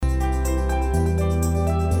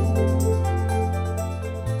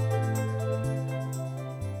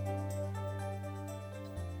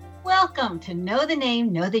Welcome to Know the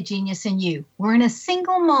Name, Know the Genius in You, where in a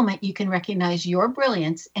single moment you can recognize your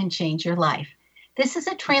brilliance and change your life. This is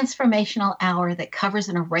a transformational hour that covers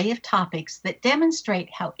an array of topics that demonstrate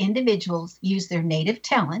how individuals use their native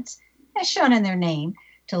talents, as shown in their name,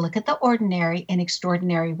 to look at the ordinary in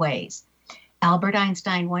extraordinary ways. Albert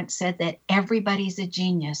Einstein once said that everybody's a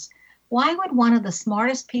genius. Why would one of the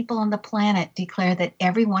smartest people on the planet declare that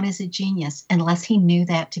everyone is a genius unless he knew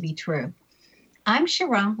that to be true? I'm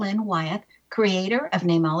Sharon Lynn Wyeth, creator of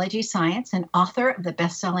Namology Science and author of the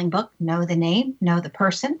best-selling book, Know the Name, Know the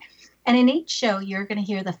Person. And in each show, you're going to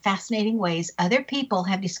hear the fascinating ways other people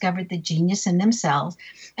have discovered the genius in themselves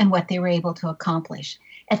and what they were able to accomplish.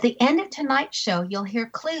 At the end of tonight's show, you'll hear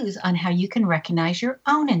clues on how you can recognize your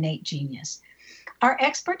own innate genius. Our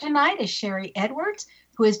expert tonight is Sharry Edwards,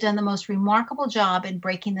 who has done the most remarkable job in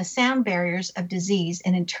breaking the sound barriers of disease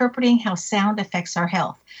and interpreting how sound affects our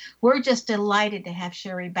health. We're just delighted to have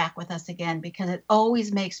Sharry back with us again because it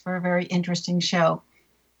always makes for a very interesting show.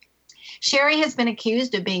 Sharry has been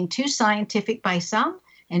accused of being too scientific by some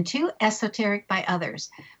and too esoteric by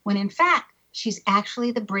others, when in fact, she's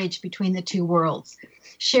actually the bridge between the two worlds.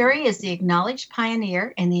 Sharry is the acknowledged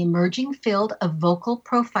pioneer in the emerging field of vocal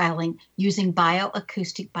profiling using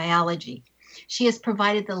bioacoustic biology. She has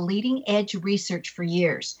provided the leading edge research for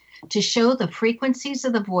years to show the frequencies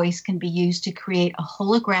of the voice can be used to create a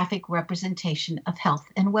holographic representation of health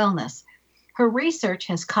and wellness. Her research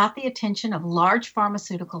has caught the attention of large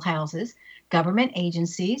pharmaceutical houses, government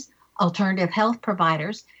agencies, alternative health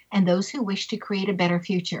providers, and those who wish to create a better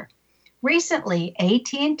future. Recently,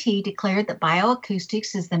 AT&T declared that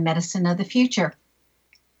bioacoustics is the medicine of the future.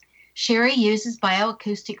 Sharry uses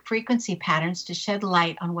bioacoustic frequency patterns to shed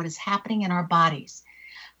light on what is happening in our bodies.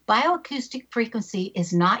 Bioacoustic frequency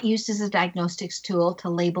is not used as a diagnostics tool to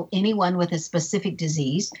label anyone with a specific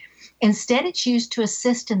disease. Instead, it's used to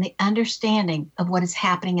assist in the understanding of what is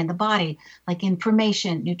happening in the body, like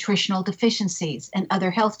inflammation, nutritional deficiencies, and other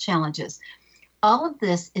health challenges. All of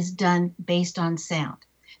this is done based on sound.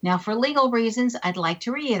 Now, for legal reasons, I'd like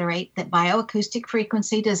to reiterate that bioacoustic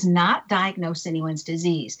frequency does not diagnose anyone's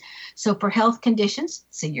disease. So for health conditions,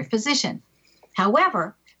 see your physician.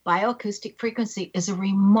 However, bioacoustic frequency is a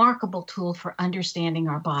remarkable tool for understanding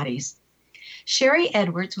our bodies. Sharry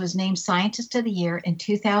Edwards was named Scientist of the Year in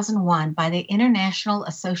 2001 by the International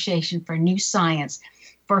Association for New Science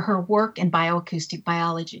for her work in bioacoustic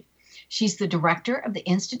biology. She's the director of the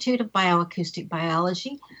Institute of BioAccoustic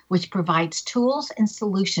Biology, which provides tools and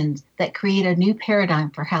solutions that create a new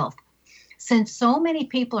paradigm for health. Since so many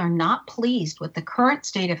people are not pleased with the current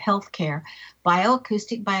state of healthcare,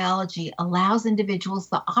 bioacoustic biology allows individuals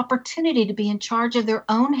the opportunity to be in charge of their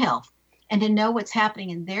own health and to know what's happening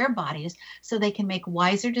in their bodies so they can make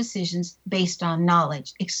wiser decisions based on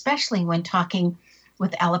knowledge, especially when talking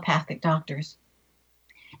with allopathic doctors.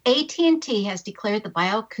 AT&T has declared that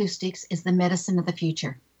bioacoustics is the medicine of the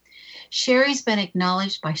future. Sharry's been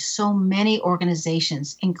acknowledged by so many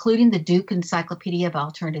organizations, including the Duke Encyclopedia of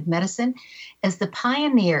Alternative Medicine, as the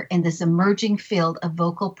pioneer in this emerging field of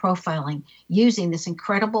vocal profiling using this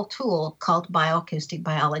incredible tool called bioacoustic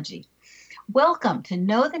biology. Welcome to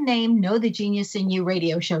Know the Name, Know the Genius in You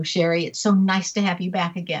radio show, Sharry. It's so nice to have you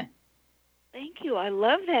back again. Thank you. I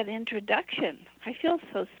love that introduction. I feel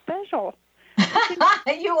so special.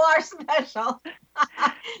 You are special.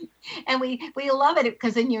 And we love it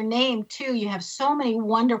because in your name, too, you have so many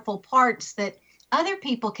wonderful parts that other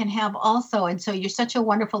people can have also. And so you're such a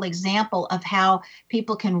wonderful example of how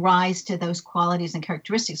people can rise to those qualities and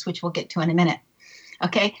characteristics, which we'll get to in a minute.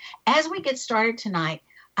 Okay, as we get started tonight,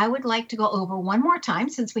 I would like to go over one more time,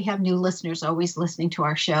 since we have new listeners always listening to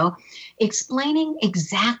our show, explaining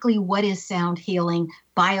exactly what is sound healing,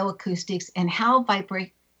 bioacoustics, and how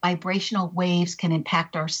vibrational waves can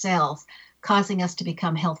impact our cells, causing us to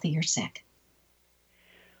become healthy or sick.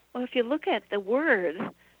 Well, if you look at the word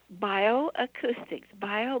bioacoustics,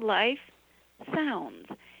 bio-life sounds,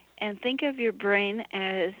 and think of your brain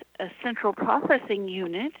as a central processing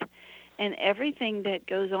unit, and everything that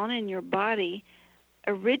goes on in your body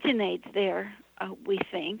originates there, we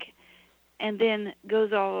think, and then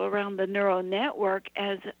goes all around the neural network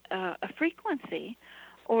as a frequency,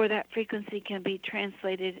 or that frequency can be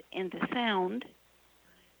translated into sound,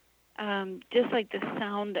 just like the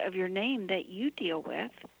sound of your name that you deal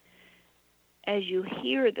with. As you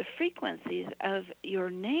hear the frequencies of your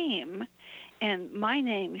name, and my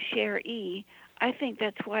name, Sharry, I think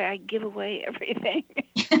that's why I give away everything.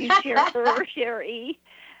 You share her, Sharry.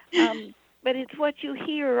 But it's what you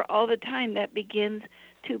hear all the time that begins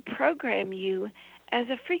to program you as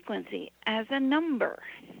a frequency, as a number.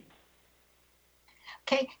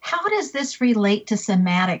 Okay, how does this relate to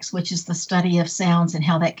cymatics, which is the study of sounds and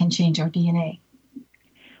how that can change our DNA?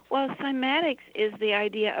 Well, cymatics is the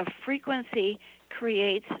idea of frequency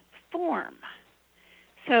creates form.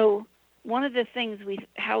 So one of the things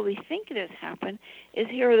how we think this happened is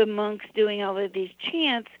here are the monks doing all of these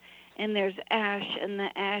chants, and there's ash, and the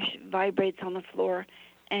ash vibrates on the floor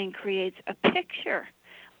and creates a picture.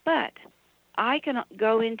 But I can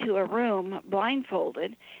go into a room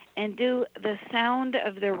blindfolded and do the sound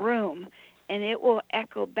of the room, and it will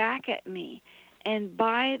echo back at me. And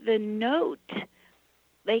by the note,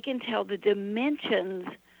 they can tell the dimensions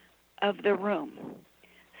of the room.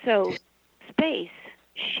 So space,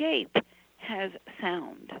 shape has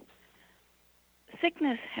sound.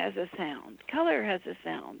 Sickness has a sound. Color has a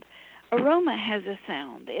sound. Aroma has a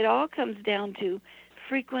sound. It all comes down to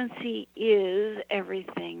frequency is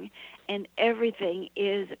everything, and everything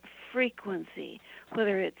is frequency,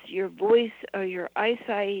 whether it's your voice or your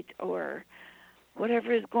eyesight or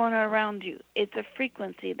whatever is going on around you. It's a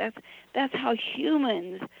frequency. That's how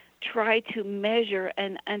humans try to measure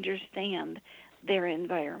and understand their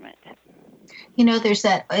environment. You know, there's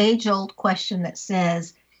that age-old question that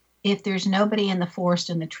says, if there's nobody in the forest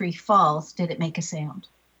and the tree falls, did it make a sound?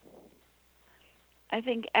 I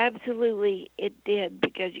think absolutely it did,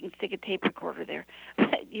 because you can stick a tape recorder there.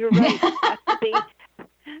 But you're right.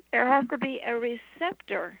 There has to be a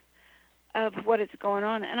receptor of what is going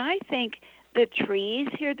on. And I think the trees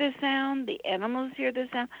hear the sound, the animals hear the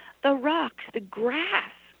sound, the rocks, the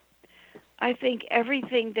grass. I think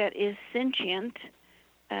everything that is sentient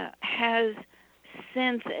has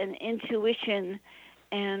sense and intuition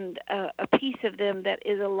and a piece of them that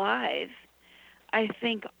is alive. I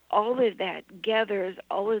think all of that gathers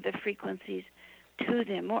all of the frequencies to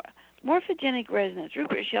them. Morphogenic resonance.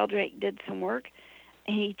 Rupert Sheldrake did some work,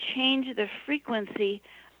 and he changed the frequency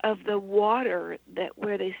of the water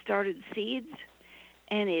where they started seeds,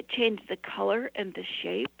 and it changed the color and the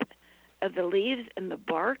shape of the leaves and the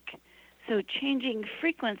bark. So changing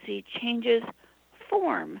frequency changes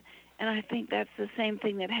form, and I think that's the same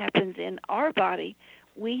thing that happens in our body.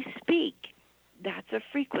 We speak, that's a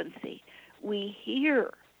frequency. We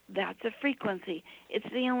hear, that's a frequency. It's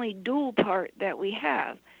the only dual part that we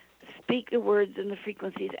have. Speak the words and the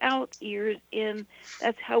frequencies out, ears in.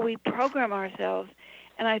 That's how we program ourselves.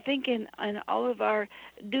 And I think in all of our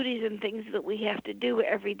duties and things that we have to do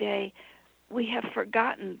every day, we have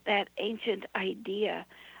forgotten that ancient idea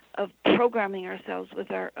of programming ourselves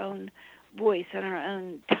with our own voice and our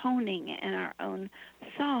own toning and our own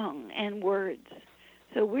song and words.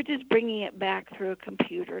 So we're just bringing it back through a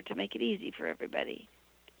computer to make it easy for everybody.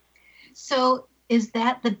 So is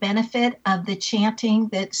that the benefit of the chanting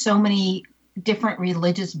that so many different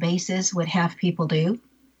religious bases would have people do?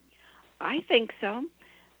 I think so.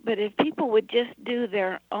 But if people would just do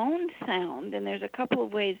their own sound, and there's a couple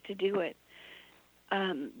of ways to do it,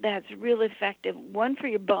 that's real effective. One for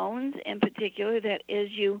your bones in particular, that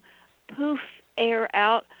is you poof air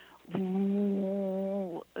out.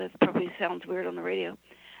 That probably sounds weird on the radio.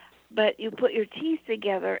 But you put your teeth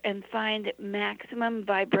together and find maximum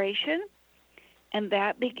vibration, and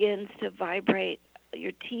that begins to vibrate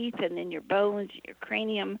your teeth and then your bones, your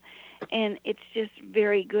cranium, and it's just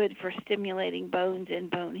very good for stimulating bones and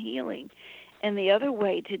bone healing. And the other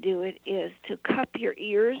way to do it is to cup your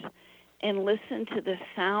ears and listen to the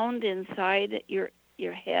sound inside your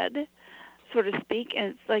head, so to speak,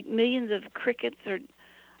 and it's like millions of crickets or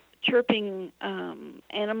chirping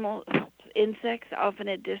insects off in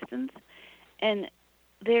a distance, and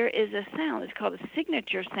there is a sound. It's called a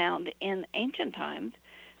signature sound in ancient times,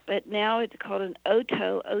 but now it's called an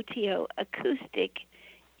OTO, acoustic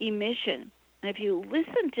emission. And if you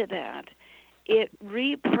listen to that, it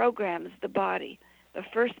reprograms the body. The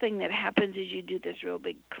first thing that happens is you do this real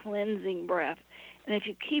big cleansing breath, and if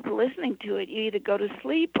you keep listening to it, you either go to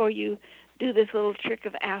sleep or you do this little trick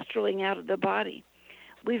of astraling out of the body.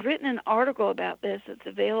 We've written an article about this. It's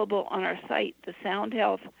available on our site,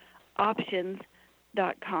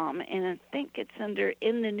 thesoundhealthoptions.com, and I think it's under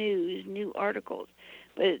In the News, New Articles.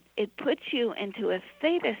 But it puts you into a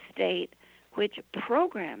theta state which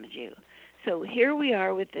programs you. So here we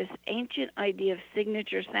are with this ancient idea of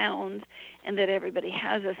signature sounds, and that everybody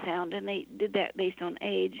has a sound, and they did that based on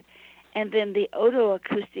age. And then the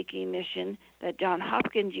otoacoustic emission that Johns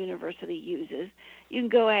Hopkins University uses. You can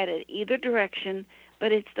go at it either direction,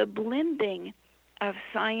 but it's the blending of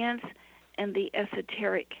science and the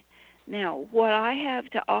esoteric. Now, what I have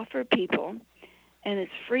to offer people, and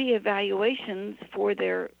it's free evaluations for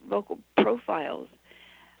their vocal profiles,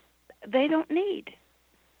 they don't need,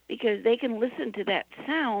 because they can listen to that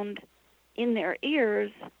sound in their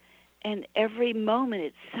ears And every moment,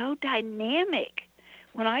 it's so dynamic.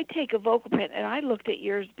 When I take a vocal print, and I looked at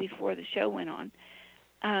yours before the show went on,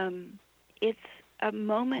 it's a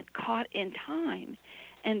moment caught in time.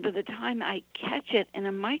 And by the time I catch it in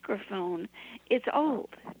a microphone, it's old.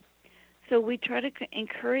 So we try to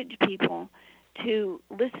encourage people to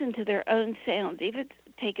listen to their own sounds, even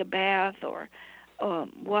take a bath or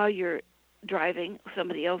while you're driving,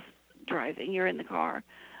 somebody else driving, you're in the car,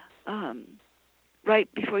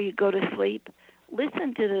 right before you go to sleep,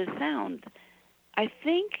 listen to the sounds. I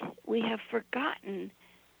think we have forgotten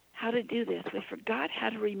how to do this. We forgot how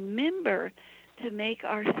to remember to make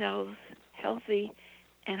ourselves healthy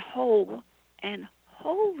and whole and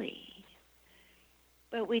holy.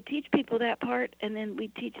 But we teach people that part, and then we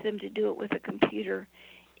teach them to do it with a computer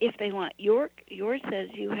if they want. Yours says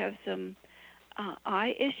you have some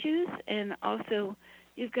eye issues, and also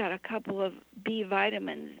you've got a couple of B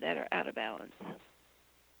vitamins that are out of balance.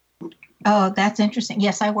 Oh, that's interesting.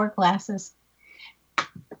 Yes, I wear glasses.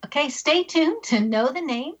 Okay, stay tuned to Know the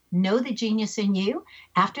Name, Know the Genius in You.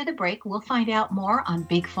 After the break, we'll find out more on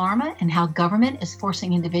Big Pharma and how government is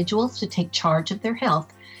forcing individuals to take charge of their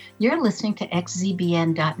health. You're listening to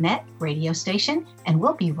xzbn.net radio station, and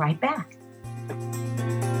we'll be right back.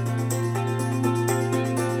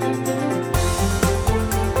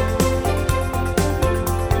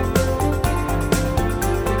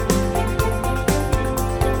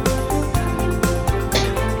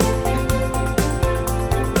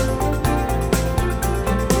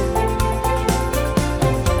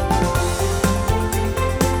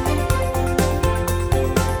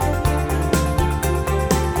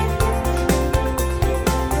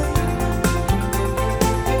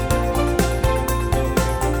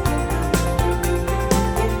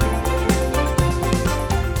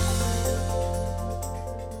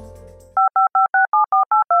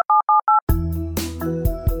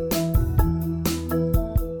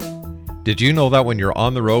 Did you know that when you're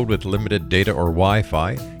on the road with limited data or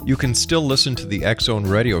Wi-Fi, you can still listen to the X-Zone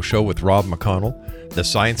Radio Show with Rob McConnell, The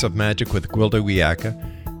Science of Magic with Gwilda Wiyaka,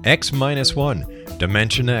 X-1,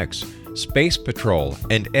 Dimension X, Space Patrol,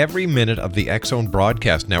 and every minute of the X-Zone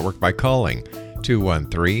broadcast network by calling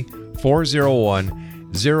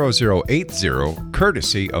 213-401-0080,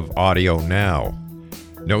 courtesy of Audio Now.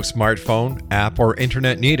 No smartphone, app, or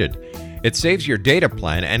internet needed. It saves your data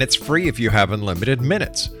plan, and it's free if you have unlimited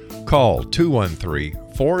minutes. Call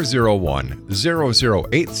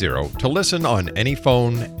 213-401-0080 to listen on any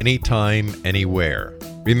phone, anytime, anywhere.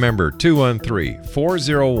 Remember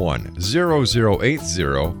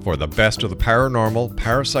 213-401-0080 for the best of the paranormal,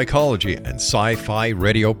 parapsychology, and sci-fi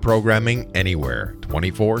radio programming anywhere,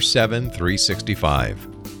 24/7, 365.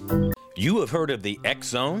 You have heard of the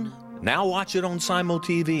X-Zone? Now watch it on Simul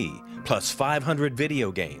TV, plus 500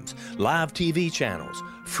 video games, live TV channels,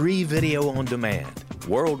 free video on demand,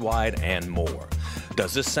 worldwide, and more.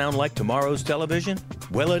 Does this sound like tomorrow's television?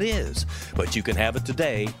 Well, it is, but you can have it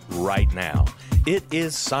today, right now. It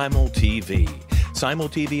is Simul TV. Simul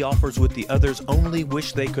TV offers what the others only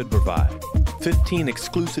wish they could provide. 15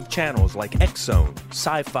 exclusive channels like X-Zone,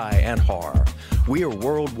 sci-fi, and horror. We are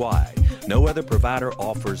worldwide. No other provider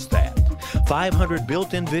offers that. 500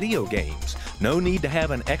 built-in video games. No need to have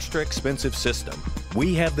an extra expensive system.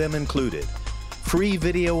 We have them included. Free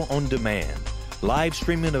video on demand. Live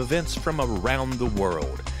streaming events from around the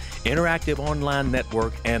world. Interactive online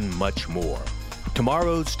network, and much more.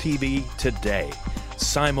 Tomorrow's TV today.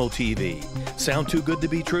 Simul TV. Sound too good to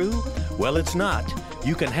be true? Well, it's not.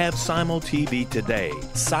 You can have Simul TV today.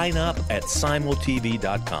 Sign up at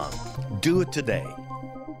simultv.com. Do it today.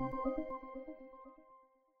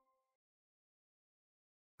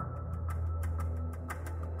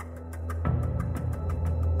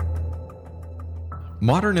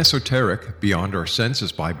 Modern Esoteric, Beyond Our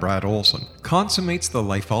Senses by Brad Olson, consummates the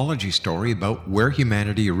lifeology story about where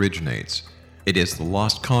humanity originates. It is the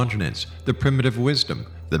lost continents, the primitive wisdom,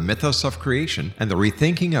 the mythos of creation, and the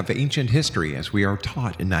rethinking of ancient history as we are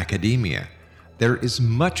taught in academia. There is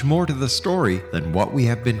much more to the story than what we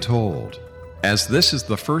have been told. As this is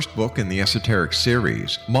the first book in the Esoteric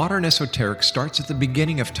series, Modern Esoteric starts at the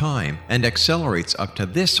beginning of time and accelerates up to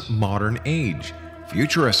this modern age.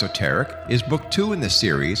 Future Esoteric is book 2 in the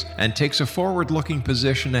series and takes a forward-looking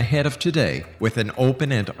position ahead of today with an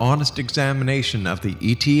open and honest examination of the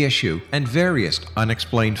ET issue and various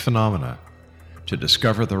unexplained phenomena. To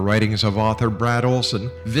discover the writings of author Brad Olson,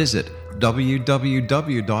 visit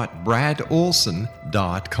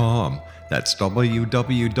www.bradolson.com. That's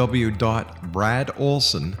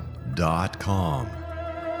www.bradolson.com.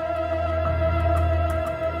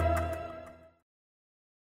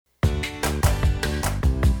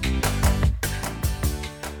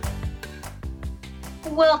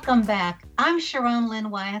 Welcome back. I'm Sharon Lynn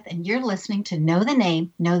Wyeth, and you're listening to Know the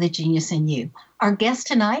Name, Know the Genius in You. Our guest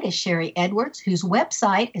tonight is Sharry Edwards, whose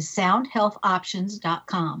website is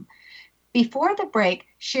soundhealthoptions.com. Before the break,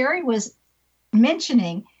 Sharry was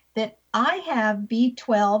mentioning that I have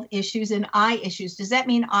B12 issues and eye issues. Does that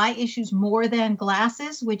mean eye issues more than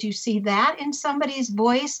glasses? Would you see that in somebody's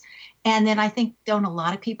voice? And then I think, don't a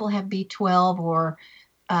lot of people have B12 or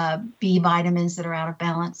B vitamins that are out of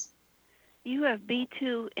balance? You have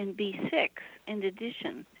B2 and B6 in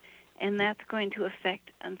addition, and that's going to affect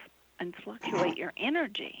and fluctuate your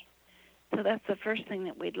energy. So that's the first thing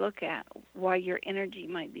that we'd look at, why your energy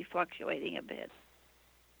might be fluctuating a bit.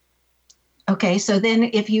 Okay, so then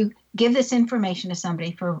if you give this information to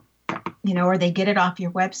somebody for, or they get it off your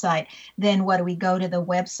website, then what do we go to the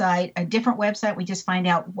website, a different website? We just find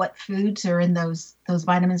out what foods are in those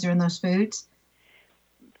vitamins are in those foods?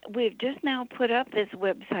 We've just now put up this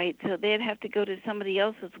website, so they'd have to go to somebody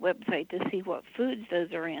else's website to see what foods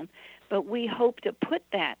those are in. But we hope to put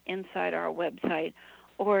that inside our website,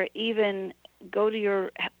 or even go to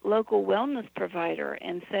your local wellness provider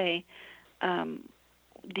and say,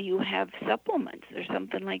 do you have supplements or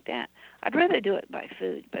something like that? I'd rather do it by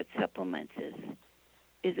food, but supplements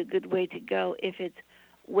is a good way to go if it's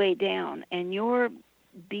way down. And your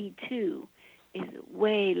B2 is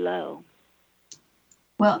way low.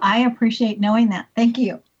 Well, I appreciate knowing that. Thank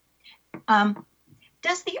you.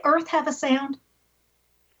 Does the earth have a sound?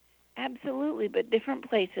 Absolutely, but different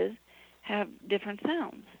places have different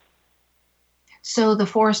sounds. So the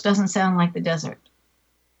forest doesn't sound like the desert?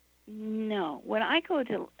 No. When I go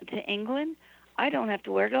to England, I don't have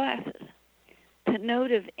to wear glasses. The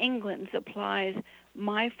note of England supplies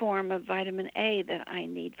my form of vitamin A that I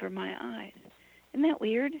need for my eyes. Isn't that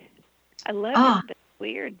weird? I love it, but it's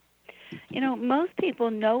weird. Most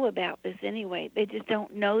people know about this anyway. They just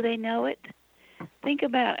don't know they know it. Think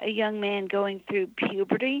about a young man going through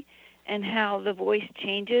puberty and how the voice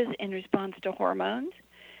changes in response to hormones.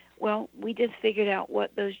 Well, we just figured out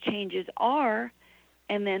what those changes are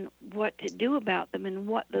and then what to do about them and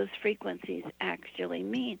what those frequencies actually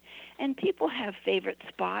mean. And people have favorite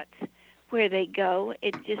spots where they go.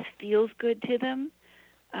 It just feels good to them.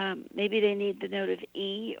 Maybe they need the note of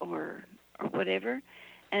E or whatever.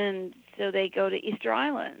 And so they go to Easter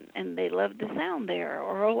Island, and they love the sound there,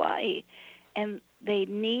 or Hawaii. And they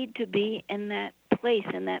need to be in that place,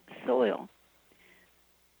 in that soil.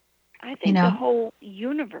 I think the whole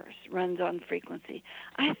universe runs on frequency.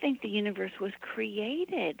 I think the universe was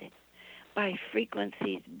created by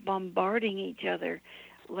frequencies bombarding each other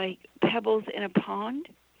like pebbles in a pond.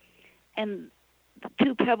 And the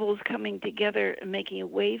two pebbles coming together and making a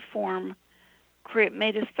waveform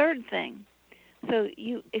made a third thing. So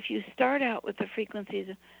if you start out with the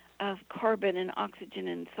frequencies of carbon and oxygen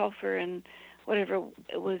and sulfur and whatever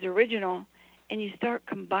was original, and you start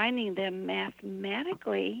combining them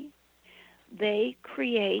mathematically, they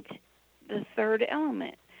create the third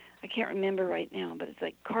element. I can't remember right now, but it's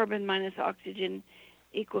like carbon minus oxygen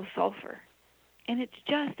equals sulfur. And it's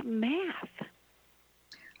just math.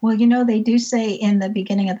 Well, they do say in the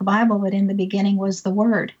beginning of the Bible that in the beginning was the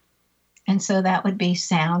Word. And so that would be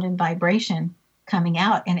sound and vibration coming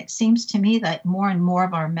out. And it seems to me that more and more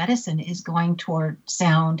of our medicine is going toward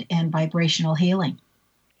sound and vibrational healing.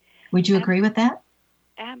 Would you agree with that?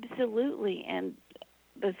 Absolutely. And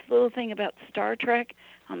this little thing about Star Trek,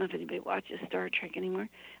 I don't know if anybody watches Star Trek anymore,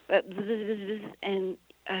 but and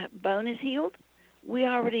bone is healed. We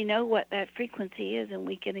already know what that frequency is, and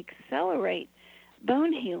we can accelerate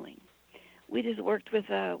bone healing. We just worked with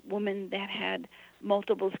a woman that had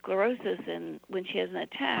multiple sclerosis, and when she has an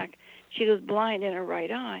attack, she goes blind in her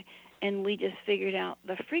right eye, and we just figured out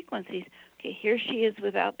the frequencies. Okay, here she is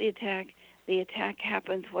without the attack. The attack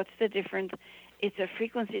happens. What's the difference? It's a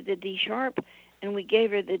frequency, the D sharp, and we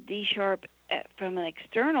gave her the D sharp from an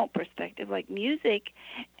external perspective, like music,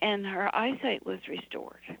 and her eyesight was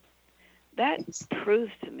restored. That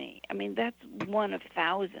proves to me. I mean, that's one of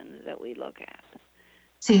thousands that we look at.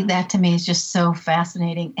 See, that to me is just so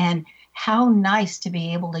fascinating. And how nice to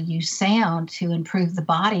be able to use sound to improve the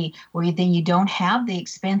body, where then you don't have the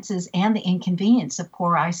expenses and the inconvenience of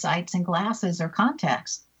poor eyesight and glasses or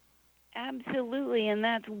contacts. Absolutely, and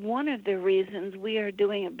that's one of the reasons we are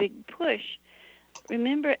doing a big push.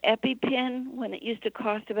 Remember EpiPen, when it used to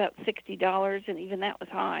cost about $60, and even that was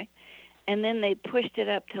high, and then they pushed it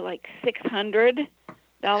up to like $600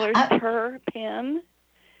 per pen?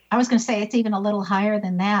 I was going to say it's even a little higher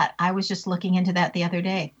than that. I was just looking into that the other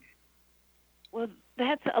day. Well,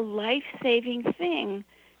 that's a life-saving thing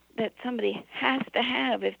that somebody has to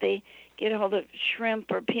have if they get a hold of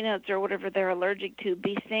shrimp or peanuts or whatever they're allergic to,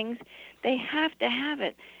 bee stings. They have to have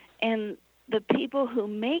it. And the people who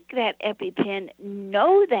make that EpiPen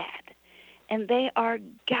know that, and they are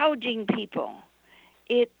gouging people.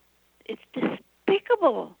 It's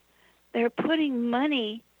despicable. They're putting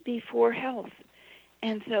money before health.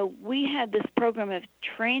 And so we had this program of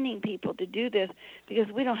training people to do this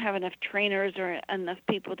because we don't have enough trainers or enough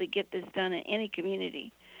people to get this done in any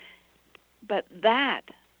community. But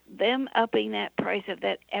them upping that price of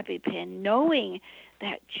that EpiPen, knowing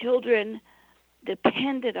that children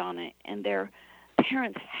depended on it and their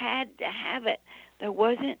parents had to have it, there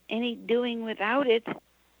wasn't any doing without it,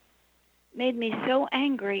 made me so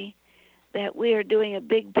angry that we are doing a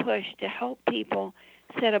big push to help people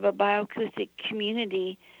set up a bioacoustic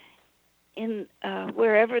community in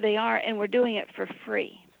wherever they are, and we're doing it for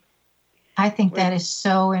free. I think that is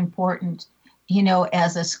so important. You know,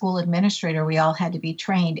 as a school administrator, we all had to be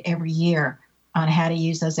trained every year on how to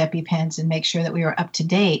use those EpiPens and make sure that we were up to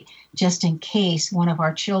date, just in case one of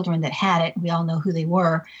our children that had it, we all know who they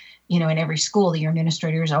were, you know, in every school, the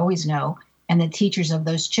administrators always know, and the teachers of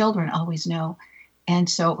those children always know. And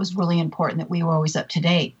so it was really important that we were always up to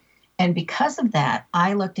date. And because of that,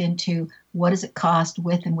 I looked into what does it cost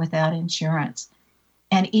with and without insurance.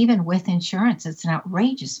 And even with insurance, it's an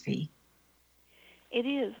outrageous fee. It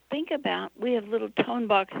is. Think about, we have little tone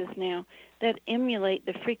boxes now that emulate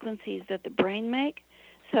the frequencies that the brain make.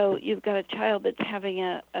 So you've got a child that's having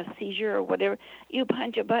a seizure or whatever. You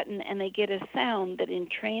punch a button and they get a sound that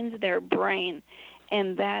entrains their brain.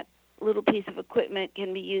 And that little piece of equipment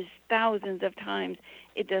can be used thousands of times.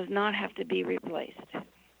 It does not have to be replaced.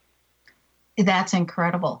 That's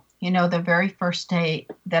incredible. You know, the very first day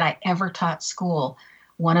that I ever taught school,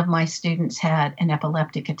 one of my students had an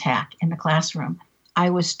epileptic attack in the classroom. I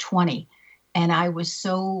was 20, and I was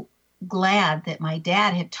so glad that my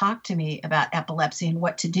dad had talked to me about epilepsy and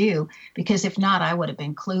what to do, because if not, I would have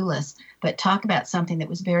been clueless. But talk about something that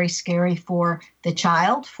was very scary for the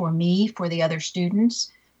child, for me, for the other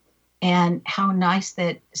students, and how nice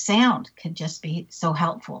that sound can just be so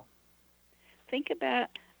helpful. Think about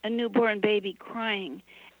a newborn baby crying,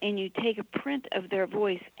 and you take a print of their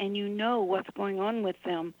voice, and you know what's going on with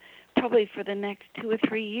them, probably for the next 2 or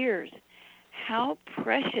 3 years. How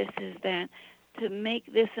precious is that to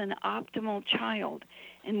make this an optimal child?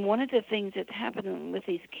 And one of the things that's happening with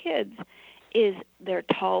these kids is they're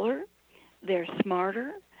taller, they're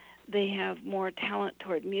smarter, they have more talent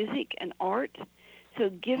toward music and art. So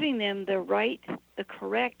giving them the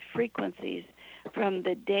correct frequencies from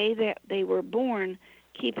the day that they were born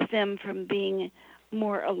keeps them from being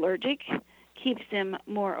more allergic, keeps them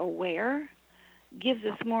more aware, gives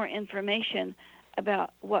us more information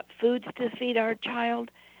about what foods to feed our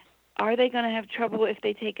child. Are they going to have trouble if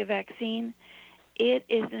they take a vaccine? It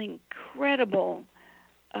is an incredible,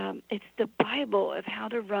 it's the Bible of how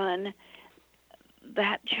to run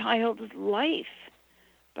that child's life.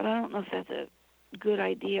 But I don't know if that's a good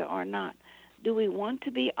idea or not. Do we want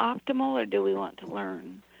to be optimal or do we want to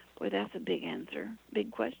learn? Boy, that's a big answer,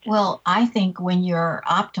 big question. Well, I think when you're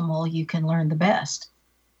optimal, you can learn the best,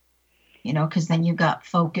 you know, because then you've got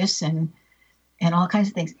focus and all kinds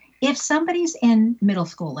of things. If somebody's in middle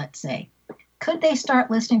school, let's say, could they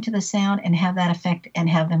start listening to the sound and have that effect and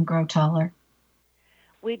have them grow taller?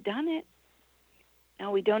 We've done it.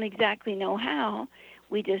 Now, we don't exactly know how.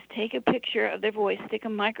 We just take a picture of their voice, stick a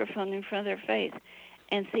microphone in front of their face,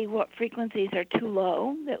 and see what frequencies are too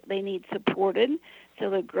low, that they need supported so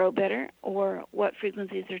they'll grow better, or what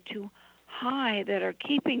frequencies are too high that are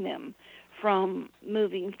keeping them from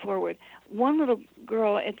moving forward. One little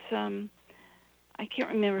girl, it's I can't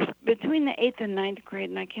remember, between the 8th and 9th grade,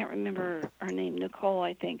 and I can't remember her name, Nicole,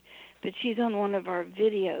 I think, but she's on one of our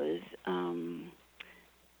videos.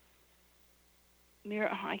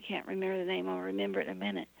 I can't remember the name. I'll remember it in a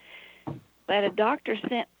minute. But a doctor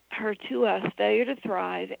sent her to us, failure to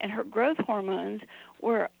thrive, and her growth hormones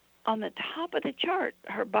were on the top of the chart.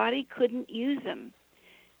 Her body couldn't use them.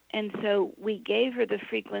 And so we gave her the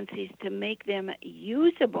frequencies to make them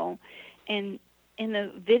usable. And in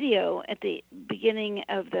the video at the beginning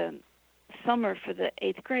of the summer for the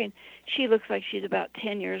 8th grade, she looks like she's about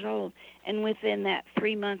 10 years old. And within that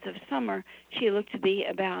 3 months of summer, she looked to be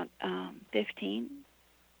about 15.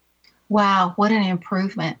 Wow, what an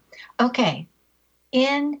improvement. Okay,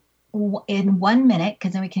 in 1 minute,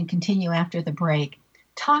 because then we can continue after the break,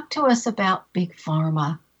 talk to us about Big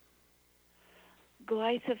Pharma.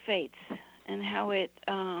 Glyphosates and how it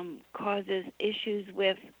causes issues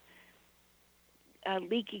with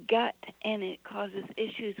leaky gut, and it causes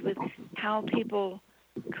issues with how people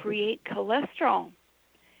create cholesterol.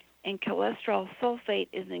 And cholesterol sulfate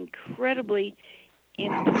is an incredibly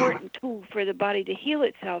important tool for the body to heal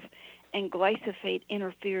itself, and glyphosate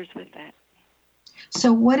interferes with that.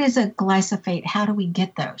 So what is a glyphosate? How do we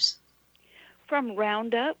get those? From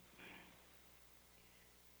Roundup.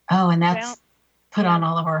 Oh, and that's put on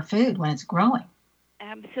all of our food when it's growing.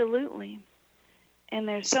 Absolutely. And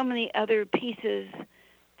there's so many other pieces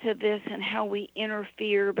to this and how we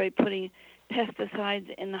interfere by putting pesticides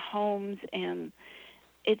in the homes, and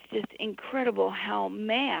it's just incredible how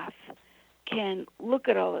math can look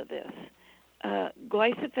at all of this.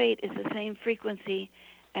 Glyphosate is the same frequency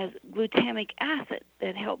as glutamic acid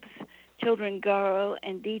that helps children grow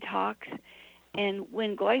and detox. And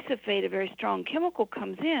when glyphosate, a very strong chemical,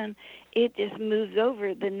 comes in, it just moves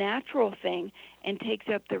over the natural thing and takes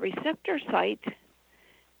up the receptor site,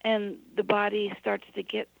 and the body starts to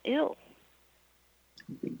get ill.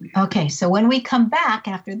 Okay, so when we come back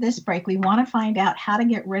after this break, we want to find out how to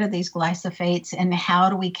get rid of these glyphosates and how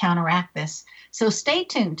do we counteract this. So stay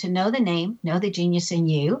tuned to Know the Name, Know the Genius in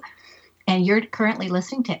You. And you're currently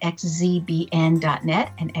listening to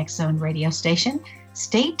xzbn.net, an X-Zone radio station.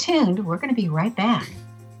 Stay tuned. We're going to be right back.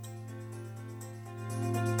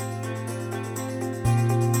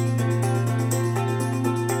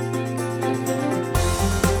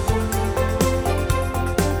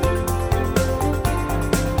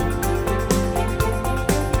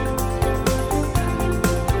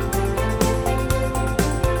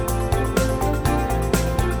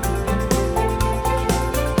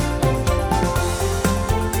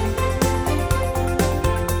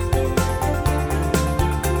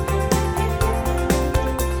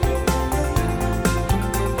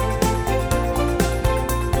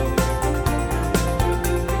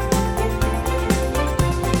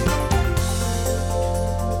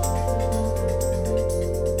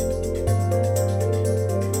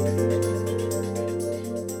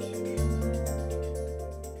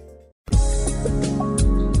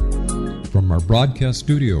 Broadcast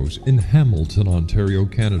studios in Hamilton, Ontario,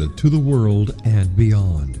 Canada, to the world and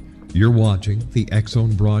beyond. You're watching the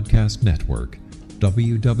X-Zone Broadcast Network,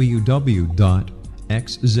 www.xzbn.net.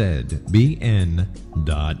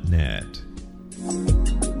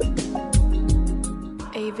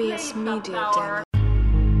 AVS Media Demo.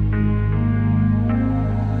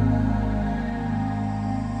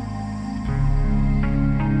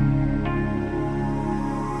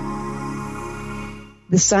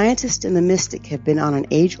 The scientist and the mystic have been on an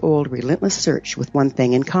age-old, relentless search with one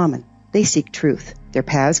thing in common. They seek truth. Their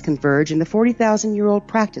paths converge in the 40,000-year-old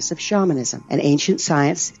practice of shamanism, an ancient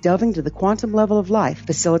science delving to the quantum level of life,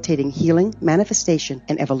 facilitating healing, manifestation,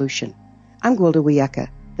 and evolution. I'm Gwilda Wiyaka,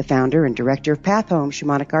 the founder and director of Path Home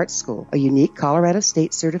Shamanic Arts School, a unique Colorado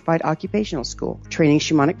State-certified occupational school training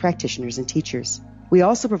shamanic practitioners and teachers. We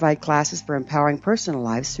also provide classes for empowering personal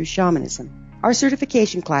lives through shamanism. Our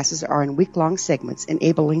certification classes are in week-long segments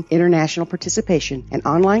enabling international participation, and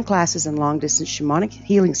online classes and long-distance shamanic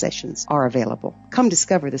healing sessions are available. Come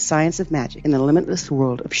discover the science of magic in the limitless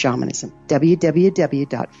world of shamanism.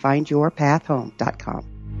 www.findyourpathhome.com.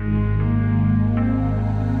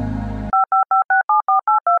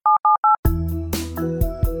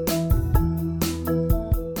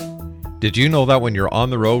 Did you know that when you're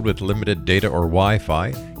on the road with limited data or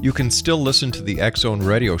Wi-Fi, you can still listen to the X-Zone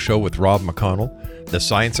radio show with Rob McConnell, The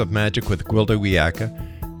Science of Magic with Gwilda Wiyaka,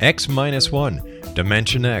 X-1,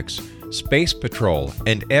 Dimension X, Space Patrol,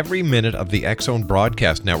 and every minute of the X-Zone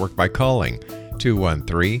broadcast network by calling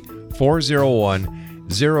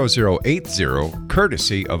 213-401-0080,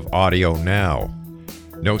 courtesy of Audio Now.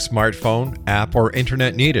 No smartphone, app, or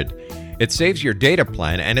internet needed. It saves your data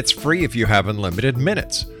plan, and it's free if you have unlimited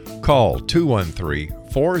minutes. Call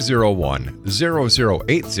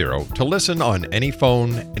 213-401-0080 to listen on any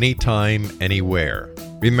phone, anytime, anywhere.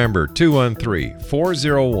 Remember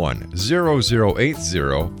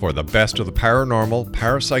 213-401-0080 for the best of the paranormal,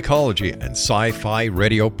 parapsychology, and sci-fi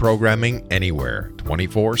radio programming anywhere,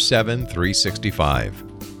 24/7, 365.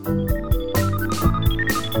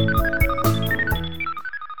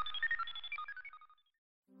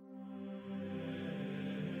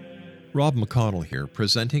 Rob McConnell here,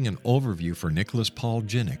 presenting an overview for Nicholas Paul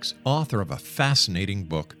Jennings, author of a fascinating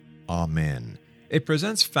book, Amen. It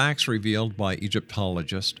presents facts revealed by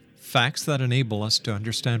Egyptologists, facts that enable us to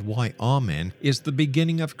understand why Amen is the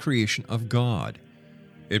beginning of creation of God.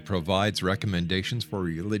 It provides recommendations for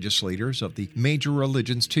religious leaders of the major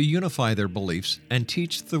religions to unify their beliefs and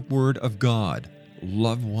teach the Word of God.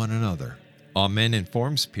 Love one another. Amen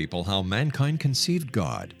informs people how mankind conceived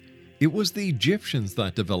God. It was the Egyptians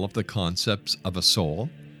that developed the concepts of a soul,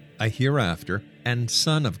 a hereafter, and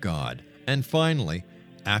Son of God. And finally,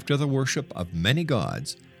 after the worship of many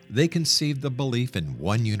gods, they conceived the belief in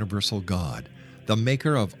one universal God, the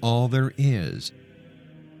maker of all there is.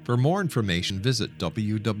 For more information, visit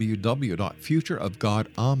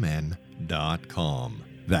www.futureofgodamen.com.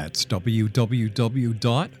 That's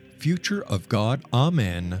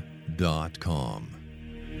www.futureofgodamen.com.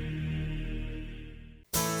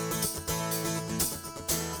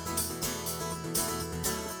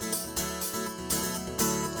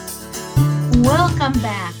 Welcome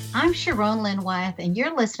back. I'm Sharon Lynn Wyeth, and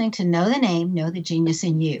you're listening to Know the Name, Know the Genius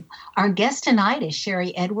in You. Our guest tonight is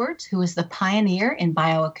Sharry Edwards, who is the pioneer in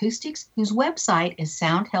bioacoustics, whose website is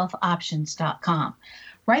soundhealthoptions.com.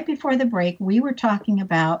 Right before the break, we were talking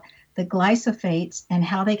about the glyphosates and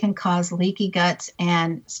how they can cause leaky guts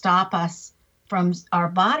and stop us from our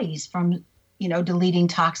bodies from deleting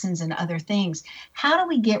toxins and other things. How do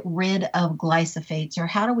we get rid of glyphosates, or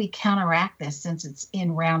how do we counteract this since it's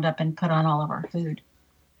in Roundup and put on all of our food?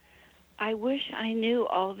 I wish I knew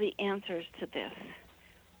all the answers to this.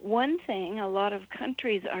 One thing a lot of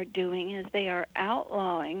countries are doing is they are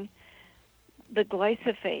outlawing the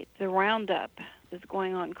glyphosate, the Roundup that's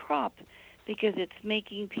going on crops, because it's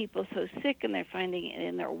making people so sick, and they're finding it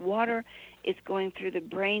in their water. It's going through the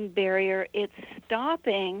brain barrier. It's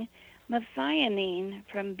stopping methionine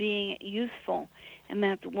from being useful, and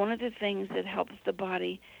that's one of the things that helps the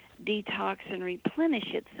body detox and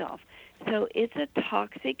replenish itself. So it's a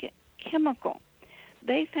toxic chemical.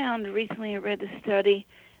 They found recently, I read a study,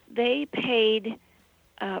 they paid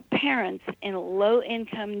parents in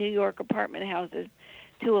low-income New York apartment houses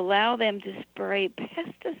to allow them to spray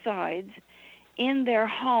pesticides in their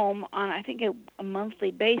home on, I think, a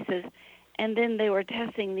monthly basis, and then they were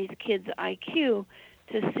testing these kids' IQ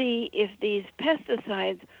to see if these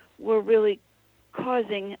pesticides were really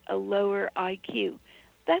causing a lower IQ.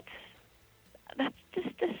 That's just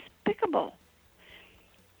despicable.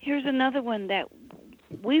 Here's another one that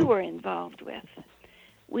we were involved with.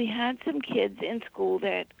 We had some kids in school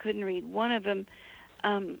that couldn't read. One of them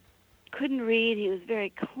couldn't read. He was very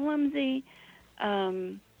clumsy.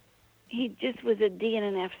 He just was a D and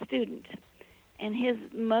an F student. And his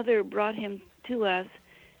mother brought him to us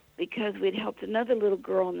because we'd helped another little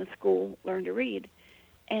girl in the school learn to read.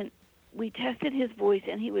 And we tested his voice,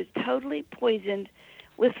 and he was totally poisoned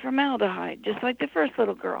with formaldehyde, just like the first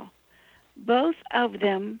little girl. Both of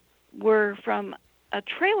them were from a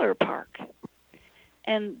trailer park.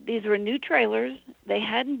 And these were new trailers. They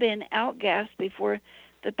hadn't been outgassed before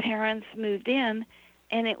the parents moved in,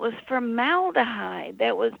 and it was formaldehyde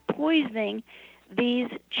that was poisoning these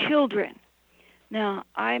children. Now,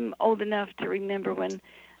 I'm old enough to remember when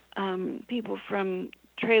people from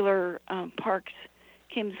trailer parks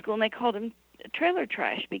came to school, and they called them trailer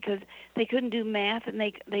trash because they couldn't do math and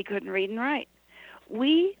they couldn't read and write.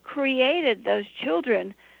 We created those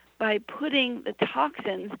children by putting the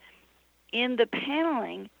toxins in the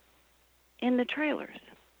paneling in the trailers.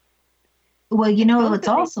 Well, what's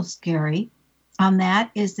also scary on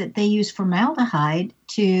that is that they use formaldehyde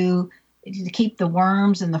to keep the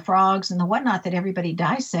worms and the frogs and the whatnot that everybody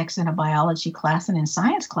dissects in a biology class and in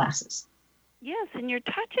science classes. Yes, and you're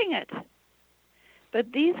touching it.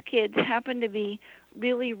 But these kids happen to be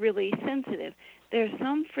really, really sensitive. There are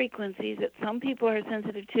some frequencies that some people are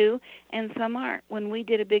sensitive to and some aren't. When we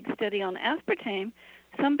did a big study on aspartame,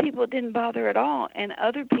 some people didn't bother at all, and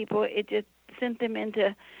other people, it just sent them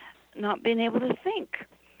into not being able to think.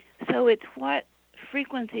 So it's what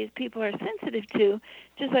frequencies people are sensitive to,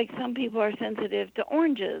 just like some people are sensitive to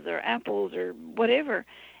oranges or apples or whatever.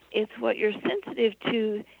 It's what you're sensitive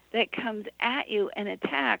to that comes at you and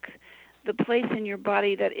attacks the place in your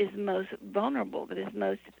body that is most vulnerable, that is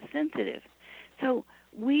most sensitive. So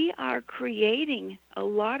we are creating a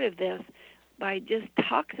lot of this by just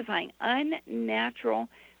toxifying unnatural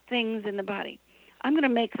things in the body. I'm going to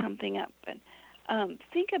make something up, but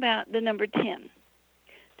think about the number 10.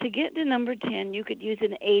 To get to number 10, you could use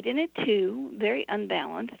an 8 and a 2, very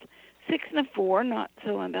unbalanced, 6 and a 4, not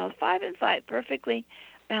so unbalanced, 5 and 5, perfectly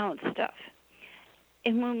balanced stuff.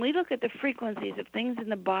 And when we look at the frequencies of things in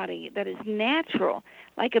the body that is natural,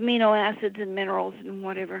 like amino acids and minerals and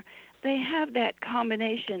whatever, they have that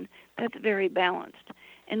combination that's very balanced.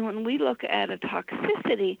 And when we look at a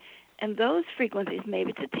toxicity and those frequencies,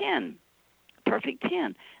 maybe it's a 10, perfect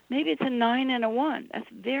 10. Maybe it's a 9 and a 1. That's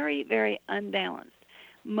very, very unbalanced.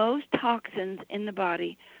 Most toxins in the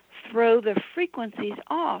body throw the frequencies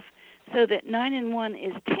off so that 9 and 1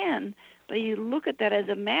 is 10, but you look at that as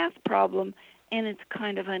a math problem and it's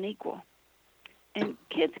kind of unequal. And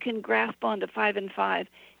kids can grasp onto 5 and 5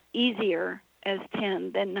 easier as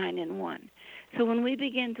 10 than 9 and 1. So when we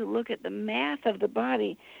begin to look at the math of the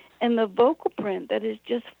body and the vocal print that is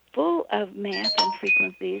just full of math and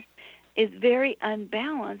frequencies is very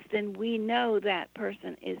unbalanced, then we know that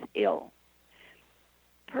person is ill.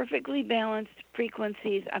 Perfectly balanced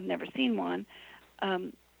frequencies, I've never seen one,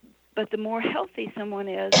 but the more healthy someone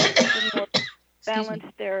is, the more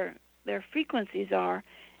balanced their frequencies are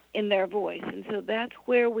in their voice. And so that's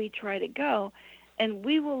where we try to go. And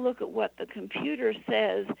we will look at what the computer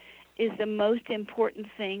says is the most important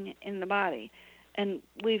thing in the body. And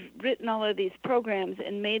we've written all of these programs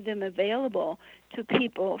and made them available to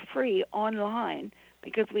people free online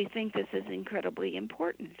because we think this is incredibly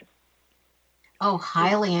important. Oh,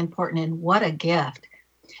 highly important, and what a gift.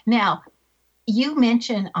 Now, you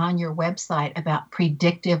mentioned on your website about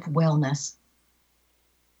predictive wellness.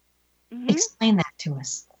 Mm-hmm. Explain that to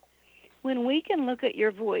us. When we can look at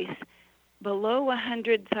your voice below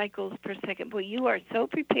 100 cycles per second, boy, you are so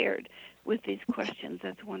prepared with these questions.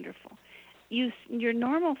 That's wonderful. Your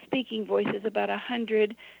normal speaking voice is about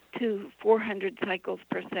 100 to 400 cycles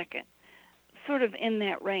per second, sort of in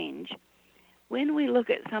that range. When we look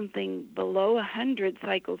at something below 100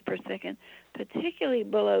 cycles per second, particularly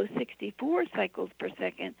below 64 cycles per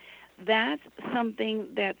second, that's something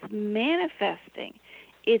that's manifesting.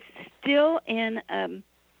 It's still in a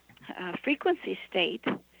frequency state,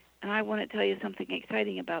 and I want to tell you something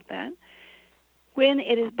exciting about that. When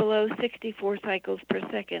it is below 64 cycles per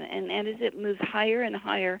second, and as it moves higher and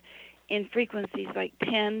higher in frequencies like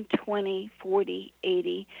 10, 20, 40,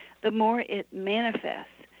 80, the more it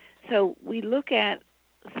manifests. So we look at,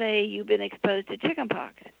 say, you've been exposed to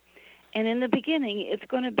chickenpox, and in the beginning, it's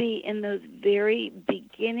going to be in those very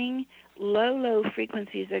beginning low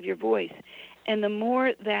frequencies of your voice. And the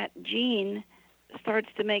more that gene starts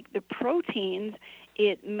to make the proteins,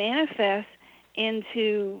 it manifests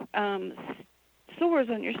into sores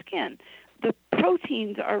on your skin. The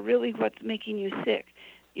proteins are really what's making you sick.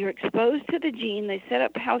 You're exposed to the gene. They set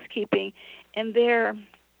up housekeeping, and their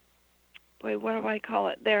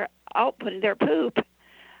their output, their poop,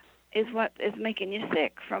 is what is making you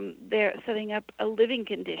sick from their setting up a living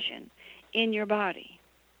condition in your body.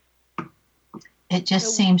 It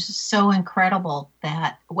just seems so incredible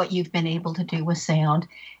that what you've been able to do with sound,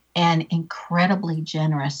 and incredibly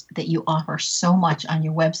generous that you offer so much on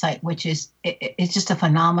your website, which is it's just a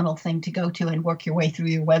phenomenal thing to go to and work your way through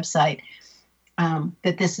your website,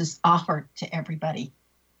 that this is offered to everybody.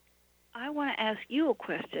 I want to ask you a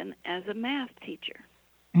question as a math teacher.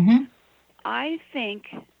 Mm-hmm. I think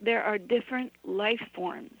there are different life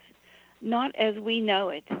forms, not as we know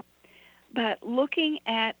it, but looking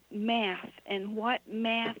at math and what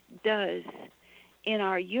math does in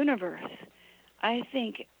our universe, I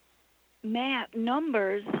think math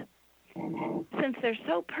numbers, since they're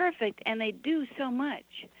so perfect and they do so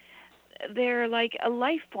much, they're like a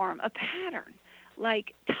life form, a pattern,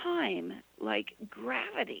 like time, like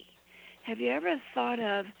gravity. Have you ever thought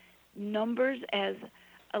of numbers as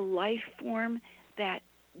a life form that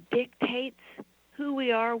dictates who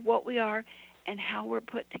we are, what we are, and how we're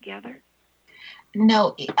put together?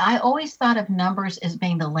 No, I always thought of numbers as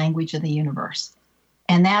being the language of the universe.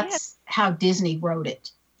 And that's how Disney wrote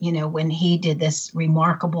it, when he did this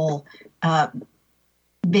remarkable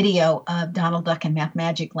video of Donald Duck in Math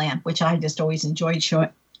Magic Land, which I just always enjoyed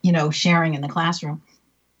sharing in the classroom.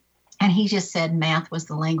 And he just said math was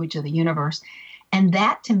the language of the universe. And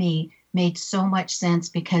that to me made so much sense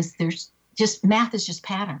because math is just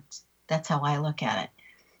patterns. That's how I look at it.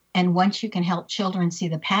 And once you can help children see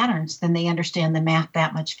the patterns, then they understand the math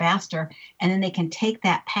that much faster. And then they can take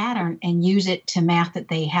that pattern and use it to math that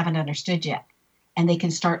they haven't understood yet. And they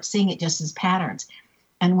can start seeing it just as patterns.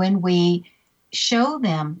 And when we show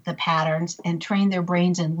them the patterns and train their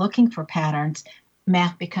brains in looking for patterns,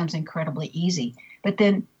 math becomes incredibly easy. But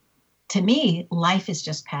then, to me, life is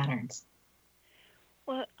just patterns.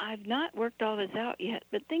 Well, I've not worked all this out yet,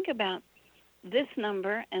 but think about this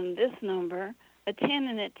number and this number. A 10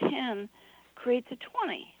 and a 10 creates a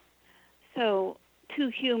 20. So two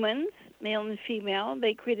humans, male and female,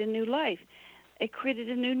 they create a new life. It created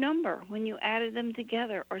a new number when you added them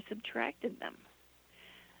together or subtracted them.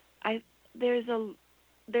 There's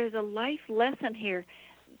a life lesson here.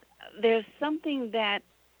 There's something that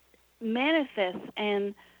manifests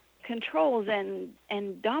and controls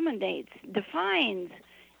and dominates, defines,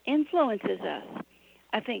 influences us.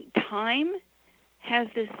 I think time has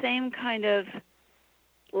the same kind of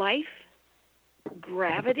life,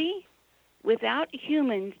 gravity. Without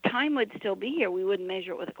humans, time would still be here. We wouldn't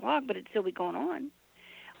measure it with a clock, but it'd still be going on.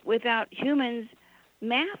 Without humans,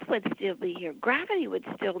 math would still be here. Gravity would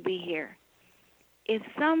still be here. It's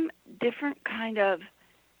some different kind of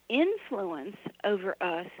influence over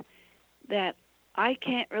us that I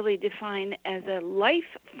can't really define as a life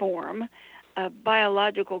form, a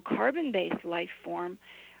biological carbon-based life form,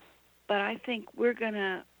 but I think we're going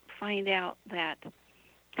to find out that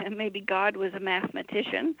maybe God was a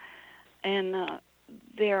mathematician, and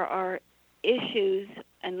there are issues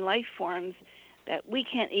and life forms that we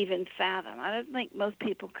can't even fathom. I don't think most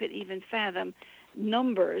people could even fathom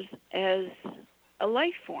numbers as a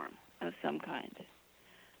life form of some kind.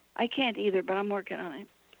 I can't either, but I'm working on it.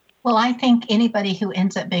 Well, I think anybody who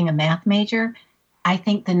ends up being a math major, I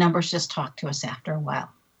think the numbers just talk to us after a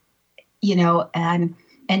while. And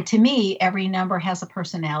to me, every number has a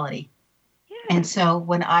personality. Yeah. And so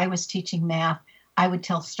when I was teaching math, I would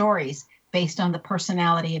tell stories based on the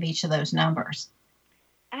personality of each of those numbers.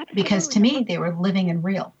 Absolutely. Because to me, they were living and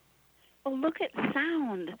real. Well, look at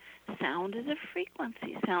sound. Sound is a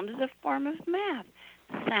frequency. Sound is a form of math.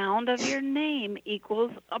 Sound of your name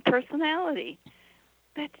equals a personality.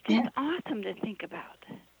 That's just awesome to think about.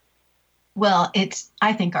 Well,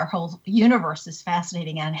 I think our whole universe is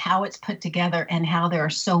fascinating on how it's put together and how there are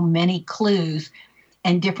so many clues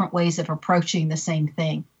and different ways of approaching the same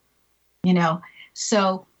thing.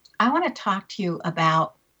 So I want to talk to you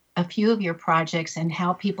about a few of your projects and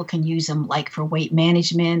how people can use them, like for weight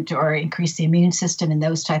management or increase the immune system and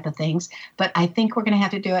those type of things. But I think we're going to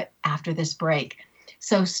have to do it after this break.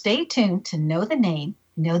 So stay tuned to Know the Name,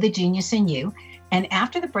 Know the Genius in You. And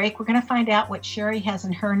after the break, we're going to find out what Sharry has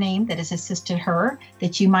in her name that has assisted her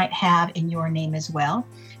that you might have in your name as well.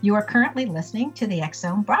 You are currently listening to the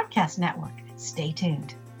X-Zone Broadcast Network. Stay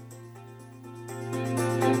tuned.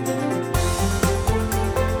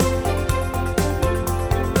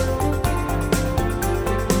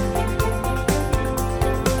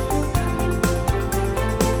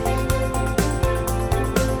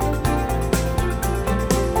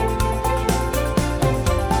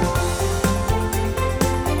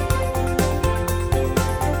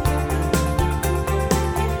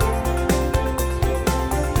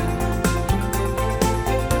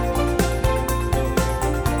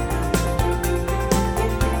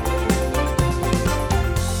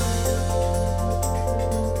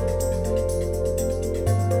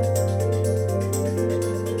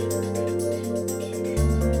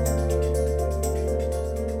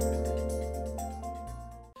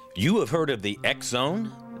 You have heard of the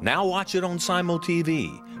X-Zone? Now watch it on Simul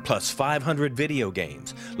TV, plus 500 video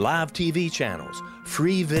games, live TV channels,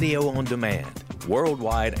 free video on demand,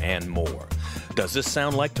 worldwide, and more. Does this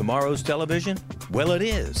sound like tomorrow's television? Well, it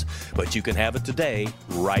is, but you can have it today,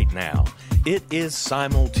 right now. It is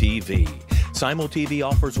Simul TV. Simul TV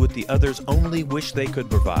offers what the others only wish they could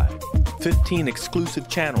provide. 15 exclusive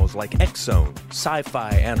channels like X-Zone,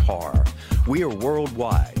 Sci-Fi, and Horror. We are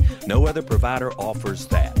worldwide. No other provider offers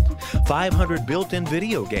that. 500 built-in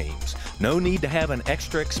video games. No need to have an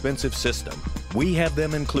extra expensive system. We have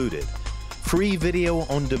them included. Free video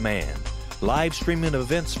on demand. Live streaming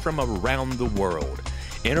events from around the world.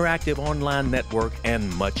 Interactive online network,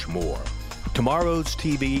 and much more. Tomorrow's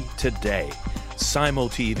TV today. Simul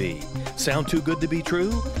TV. Sound too good to be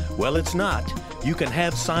true? Well, it's not. You can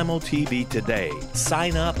have Simul TV today.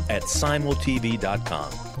 Sign up at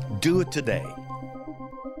simultv.com. Do it today.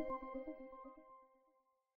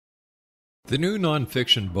 The new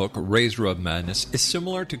nonfiction book, Razor of Madness, is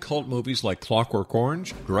similar to cult movies like Clockwork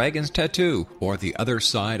Orange, Dragon's Tattoo, or The Other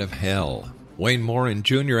Side of Hell. Wayne Morin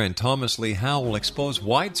Jr. and Thomas Lee Howell expose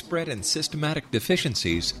widespread and systematic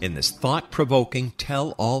deficiencies in this thought-provoking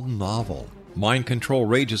tell-all novel. Mind control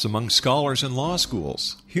rages among scholars in law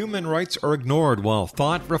schools. Human rights are ignored while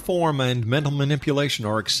thought reform and mental manipulation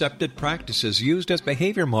are accepted practices used as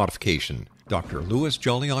behavior modification. Dr. Louis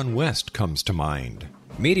Jolyon West comes to mind.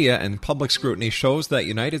 Media and public scrutiny shows that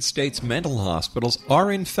United States mental hospitals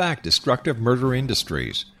are in fact destructive murder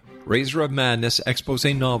industries. Razor of Madness expose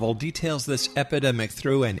novel details this epidemic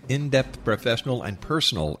through an in-depth professional and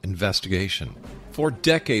personal investigation. For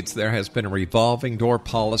decades, there has been a revolving door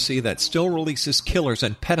policy that still releases killers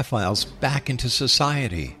and pedophiles back into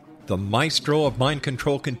society. The maestro of mind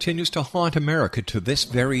control continues to haunt America to this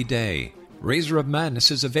very day. Razor of Madness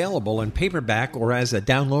is available in paperback or as a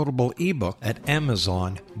downloadable ebook at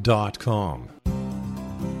Amazon.com.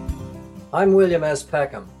 I'm William S.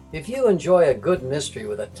 Peckham. If you enjoy a good mystery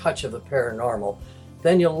with a touch of the paranormal,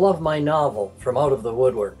 then you'll love my novel, From Out of the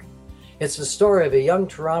Woodwork. It's the story of a young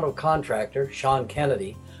Toronto contractor, Sean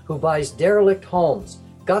Kennedy, who buys derelict homes,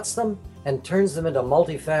 guts them, and turns them into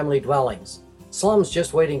multifamily dwellings. Slums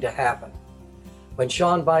just waiting to happen. When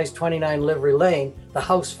Sean buys 29 Livery Lane, the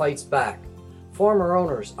house fights back. Former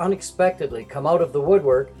owners unexpectedly come out of the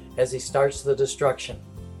woodwork as he starts the destruction.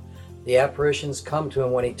 The apparitions come to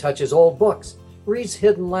him when he touches old books, reads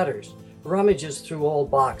hidden letters, rummages through old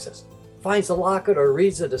boxes, finds a locket, or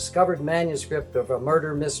reads a discovered manuscript of a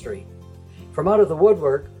murder mystery. From Out of the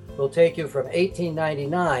Woodwork will take you from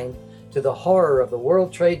 1899 to the horror of the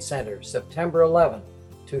World Trade Center, September 11,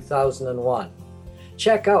 2001.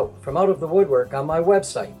 Check out From Out of the Woodwork on my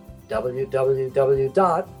website,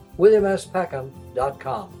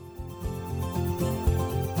 www.williamspeckham.com.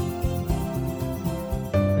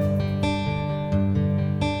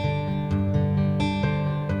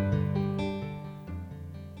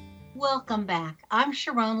 Welcome back. I'm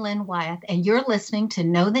Sharon Lynn Wyeth, and you're listening to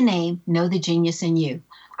Know the Name, Know the Genius in You.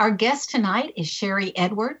 Our guest tonight is Sharry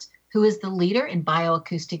Edwards, who is the leader in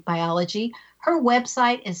bioacoustic biology. Her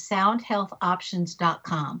website is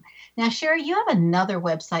soundhealthoptions.com. Now, Sharry, you have another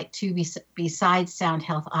website too besides Sound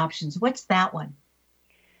Health Options. What's that one?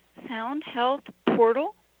 Sound Health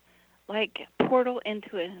Portal, like portal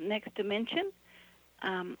into a next dimension.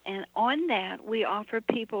 And on that, we offer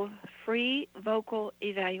people free vocal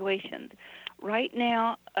evaluations. Right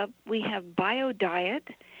now, we have BioDiet,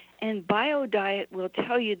 and BioDiet will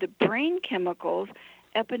tell you the brain chemicals,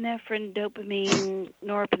 epinephrine, dopamine,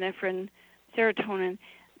 norepinephrine, serotonin,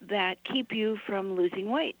 that keep you from losing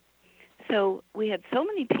weight. So we had so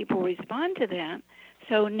many people respond to that.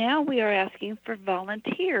 So now we are asking for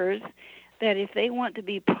volunteers that if they want to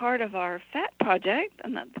be part of our fat project,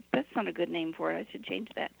 and that's not a good name for it, I should change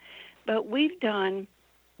that. But we've done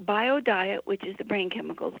BioDiet, which is the brain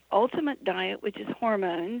chemicals, Ultimate Diet, which is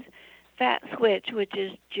hormones, Fat Switch, which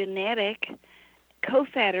is genetic,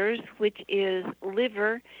 Co-Fatters, which is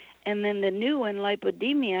liver, and then the new one,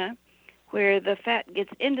 lipodemia, where the fat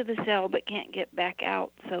gets into the cell but can't get back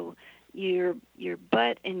out, so your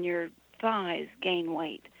butt and your thighs gain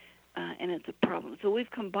weight. And it's a problem. So we've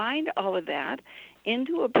combined all of that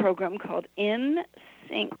into a program called In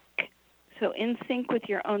Sync. So In Sync with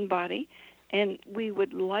your own body. And we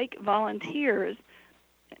would like volunteers.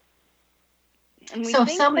 And so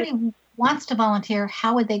if somebody wants to volunteer,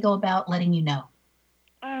 how would they go about letting you know?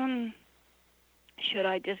 Should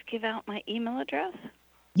I just give out my email address?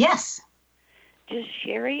 Yes. Just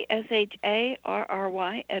Sharry,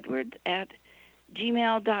 Sharry, Edwards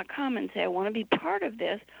 @gmail.com and say, I want to be part of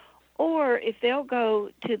this. Or if they'll go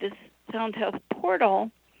to the Sound Health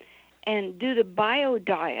portal and do the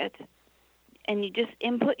BioDiet, and you just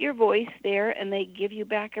input your voice there, and they give you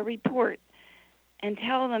back a report, and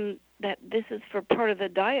tell them that this is for part of the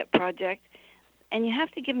diet project, and you have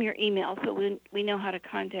to give them your email so we know how to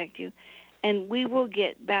contact you, and we will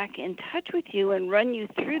get back in touch with you and run you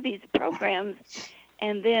through these programs,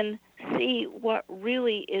 and then see what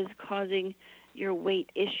really is causing your weight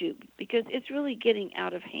issue, because it's really getting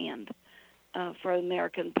out of hand for the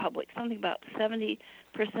American public. Something about 70%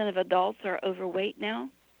 of adults are overweight now.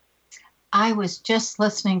 I was just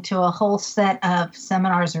listening to a whole set of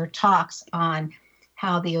seminars or talks on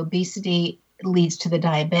how the obesity leads to the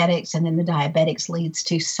diabetics, and then the diabetics leads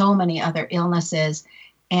to so many other illnesses,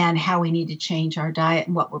 and how we need to change our diet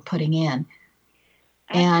and what we're putting in.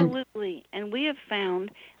 Absolutely. And we have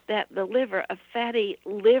found that the liver, a fatty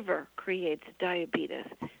liver, creates diabetes,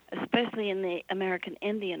 especially in the American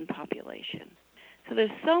Indian population. So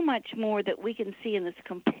there's so much more that we can see in this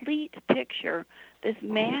complete picture, this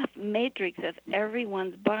math matrix of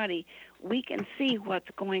everyone's body. We can see what's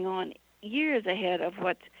going on years ahead of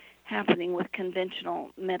what's happening with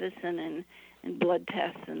conventional medicine and blood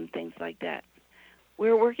tests and things like that.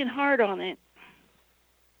 We're working hard on it.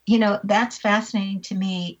 You know, that's fascinating to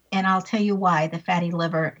me, and I'll tell you why the fatty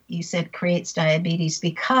liver, you said, creates diabetes,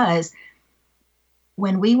 because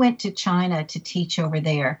when we went to China to teach over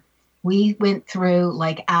there, we went through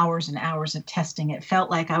like hours and hours of testing. It felt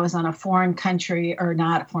like I was on a foreign country, or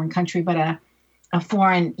not a foreign country, but a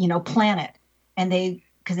foreign, planet. And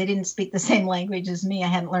because they didn't speak the same language as me, I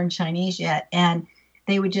hadn't learned Chinese yet, and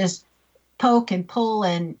they would just poke and pull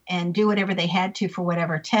and do whatever they had to for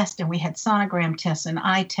whatever test. And we had sonogram tests and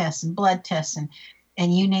eye tests and blood tests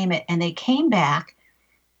and you name it. And they came back,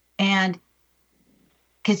 and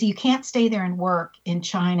because you can't stay there and work in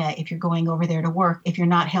China if you're going over there to work if you're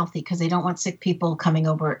not healthy, because they don't want sick people coming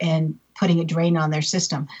over and putting a drain on their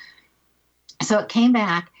system. So it came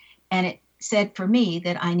back, and it said for me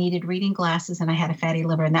that I needed reading glasses and I had a fatty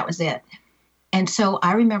liver, and that was it. And so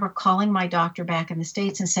I remember calling my doctor back in the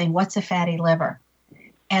States and saying, what's a fatty liver?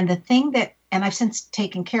 And the thing and I've since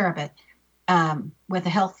taken care of it with a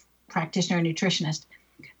health practitioner and nutritionist.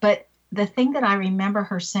 But the thing that I remember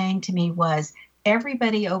her saying to me was,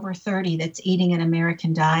 everybody over 30 that's eating an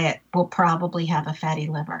American diet will probably have a fatty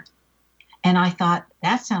liver. And I thought,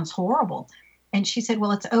 that sounds horrible. And she said,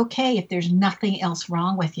 well, it's okay if there's nothing else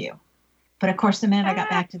wrong with you. But of course, the minute I got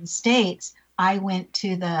back to the States, I went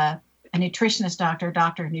to the a nutritionist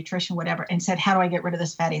doctor of nutrition, whatever, and said, how do I get rid of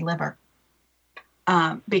this fatty liver?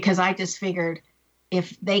 Because I just figured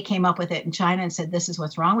if they came up with it in China and said, this is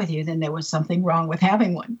what's wrong with you, then there was something wrong with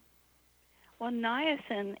having one. Well,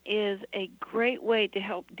 niacin is a great way to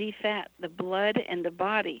help defat the blood and the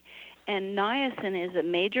body. And niacin is a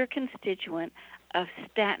major constituent of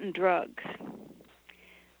statin drugs.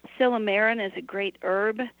 Silymarin is a great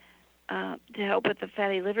herb to help with the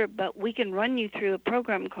fatty liver, but we can run you through a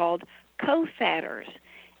program called co-fatters,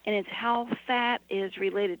 and it's how fat is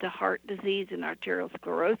related to heart disease and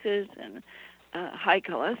arteriosclerosis and high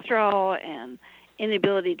cholesterol and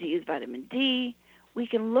inability to use vitamin D. We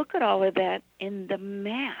can look at all of that in the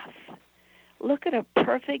math. Look at a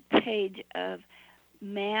perfect page of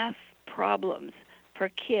math problems for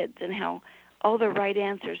kids and how all the right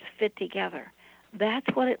answers fit together. That's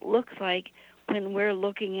what it looks like when we're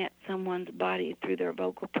looking at someone's body through their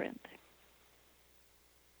vocal print.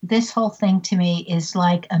 This whole thing to me is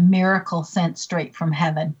like a miracle sent straight from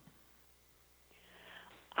heaven.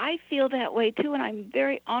 I feel that way too, and I'm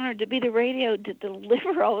very honored to be the radio to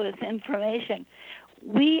deliver all this information.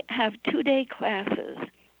 We have 2-day classes.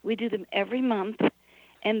 We do them every month,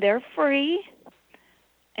 and they're free,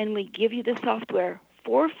 and we give you the software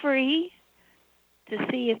for free to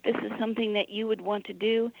see if this is something that you would want to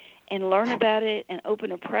do and learn about it and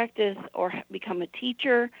open a practice or become a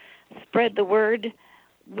teacher, spread the word.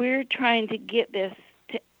 We're trying to get this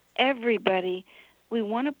to everybody. We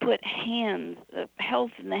want to put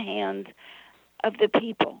health in the hands of the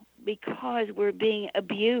people because we're being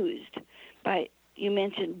abused by, you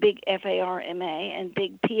mentioned big Pharma and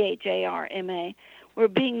big Pharma. We're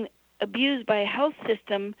being abused by a health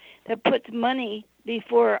system that puts money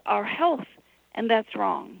before our health, and that's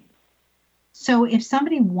wrong. So if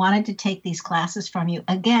somebody wanted to take these classes from you,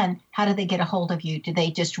 again, how do they get a hold of you? Do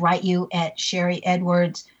they just write you at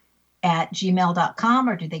sharryedwards@gmail.com,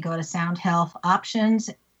 or do they go to Sound Health Options?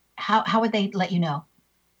 How would they let you know?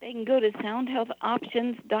 They can go to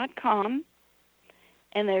soundhealthoptions.com,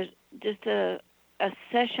 and there's just a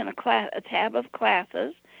session, a tab of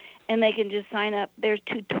classes, and they can just sign up. There's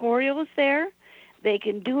tutorials there. They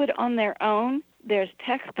can do it on their own. There's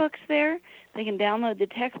textbooks there. They can download the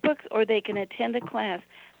textbooks, or they can attend a class.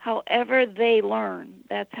 However they learn,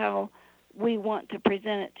 that's how we want to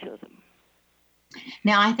present it to them.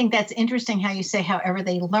 Now, I think that's interesting how you say however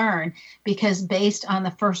they learn, because based on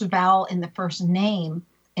the first vowel in the first name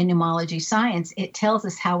in pneumology science, it tells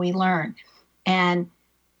us how we learn. And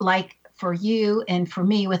like for you and for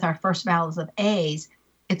me with our first vowels of A's,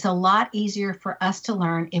 it's a lot easier for us to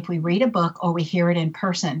learn if we read a book or we hear it in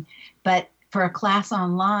person. But for a class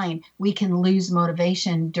online, we can lose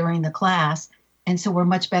motivation during the class, and so we're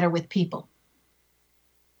much better with people.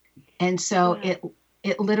 And so it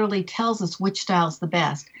literally tells us which style is the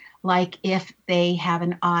best. Like if they have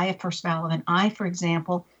an I, a first vowel of an I, for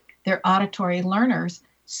example, they're auditory learners.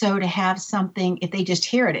 So to have something, if they just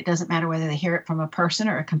hear it, it doesn't matter whether they hear it from a person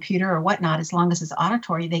or a computer or whatnot, as long as it's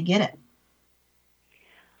auditory, they get it.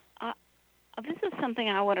 This is something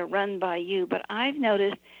I want to run by you, but I've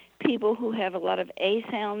noticed people who have a lot of A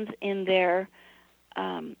sounds in their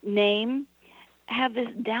name have this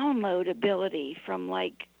download ability from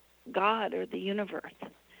like God or the universe.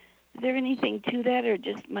 Is there anything to that, or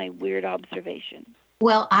just my weird observation?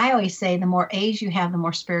 Well, I always say the more A's you have, the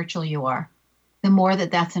more spiritual you are. The more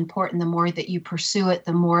that's important, the more that you pursue it,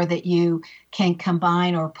 the more that you can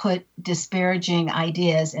combine or put disparaging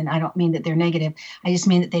ideas. And I don't mean that they're negative. I just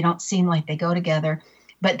mean that they don't seem like they go together,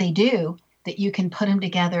 but they do, that you can put them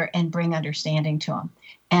together and bring understanding to them.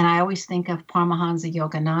 And I always think of Paramahansa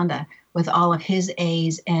Yogananda with all of his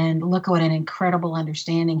A's, and look what an incredible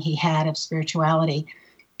understanding he had of spirituality.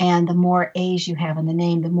 And the more A's you have in the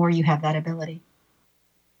name, the more you have that ability.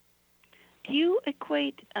 Do you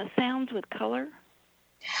equate sounds with color?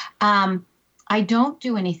 I don't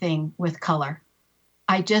do anything with color.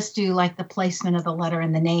 I just do like the placement of the letter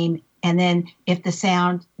in the name. And then if the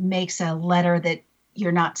sound makes a letter that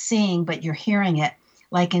you're not seeing, but you're hearing it,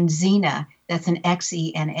 like in Xena, that's an X,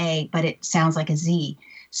 E, and A, but it sounds like a Z.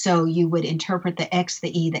 So you would interpret the X,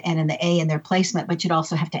 the E, the N, and the A in their placement, but you'd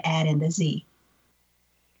also have to add in the Z.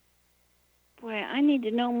 Boy, I need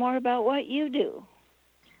to know more about what you do.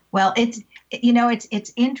 Well, it's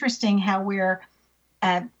interesting how we're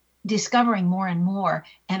discovering more and more.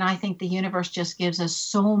 And I think the universe just gives us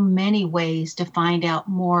so many ways to find out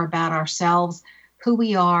more about ourselves, who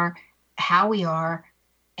we are, how we are,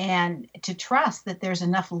 and to trust that there's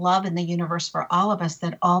enough love in the universe for all of us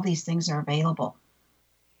that all these things are available.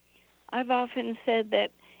 I've often said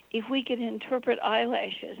that if we could interpret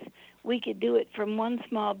eyelashes, we could do it from one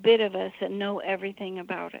small bit of us and know everything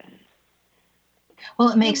about us. Well,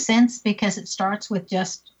 it makes sense because it starts with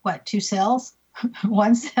just, what, 2 cells?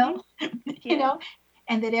 1 cell? You know,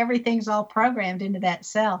 and that everything's all programmed into that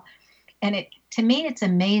cell. And to me, it's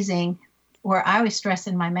amazing, where I always stress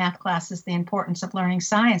in my math classes the importance of learning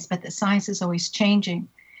science, but that science is always changing,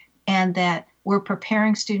 and that we're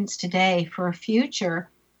preparing students today for a future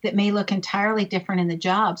that may look entirely different in the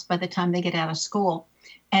jobs by the time they get out of school,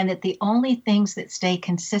 and that the only things that stay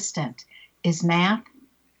consistent is math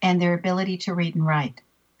and their ability to read and write.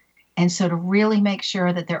 And so to really make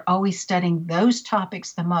sure that they're always studying those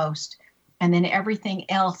topics the most, and then everything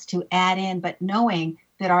else to add in, but knowing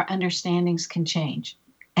that our understandings can change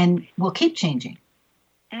and will keep changing.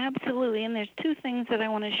 Absolutely. And there's 2 things that I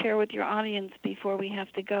want to share with your audience before we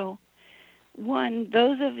have to go. One,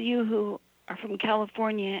 those of you who are from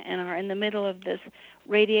California and are in the middle of this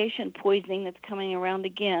radiation poisoning that's coming around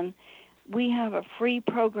again, we have a free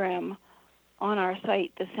program on our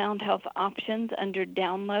site, the Sound Health Options, under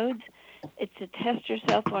downloads. It's to test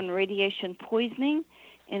yourself on radiation poisoning,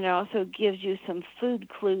 and it also gives you some food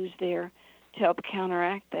clues there to help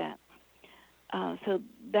counteract that. So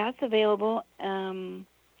that's available. There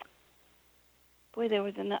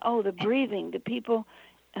was the breathing. The people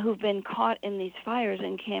who've been caught in these fires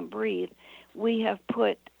and can't breathe, we have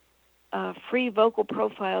put free vocal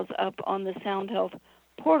profiles up on the Sound Health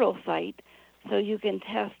portal site, so you can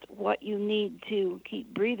test what you need to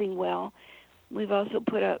keep breathing well. We've also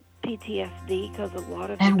put up PTSD, because a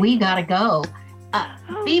lot of and we gotta go.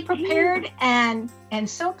 Be prepared and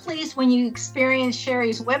so pleased when you experience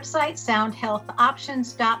Sharry's website,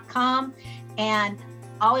 soundhealthoptions.com. And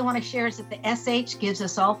all I want to share is that the SH gives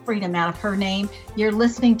us all freedom out of her name. You're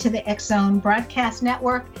listening to the X-Zone Broadcast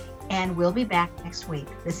Network, and we'll be back next week.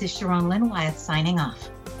 This is Sharon Lynn Wyeth signing off.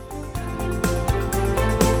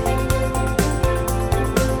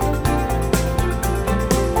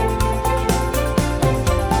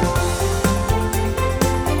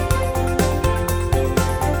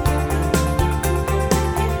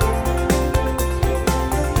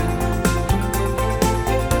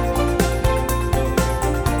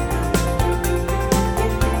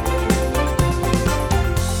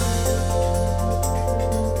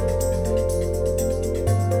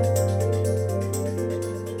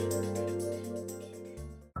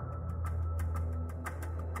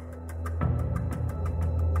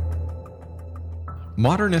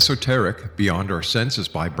 Modern Esoteric, Beyond Our Senses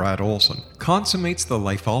by Brad Olson, consummates the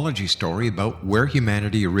lifeology story about where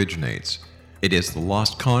humanity originates. It is the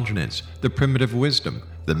lost continents, the primitive wisdom,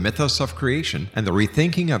 the mythos of creation, and the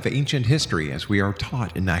rethinking of ancient history as we are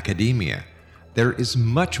taught in academia. There is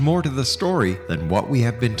much more to the story than what we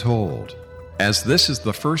have been told. As this is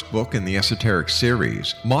the first book in the Esoteric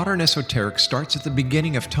series, Modern Esoteric starts at the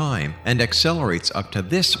beginning of time and accelerates up to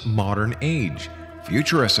this modern age.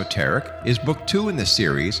 Future Esoteric is book 2 in the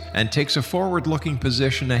series and takes a forward-looking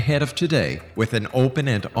position ahead of today with an open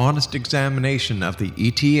and honest examination of the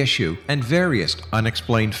ET issue and various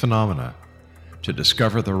unexplained phenomena. To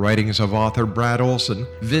discover the writings of author Brad Olson,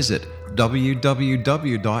 visit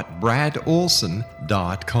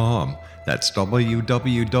www.bradolson.com. That's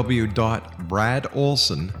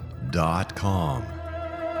www.bradolson.com.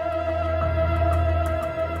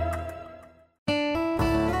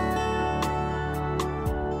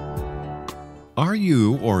 Are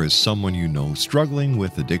you or is someone you know struggling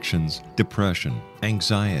with addictions, depression,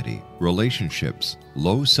 anxiety, relationships,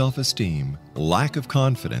 low self-esteem, lack of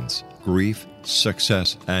confidence, grief,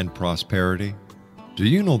 success, and prosperity? Do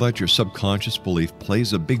you know that your subconscious belief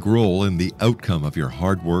plays a big role in the outcome of your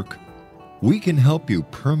hard work? We can help you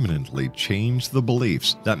permanently change the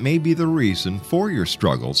beliefs that may be the reason for your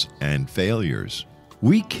struggles and failures.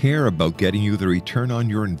 We care about getting you the return on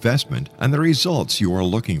your investment and the results you are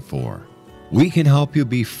looking for. We can help you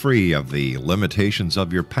be free of the limitations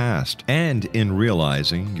of your past and in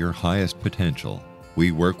realizing your highest potential.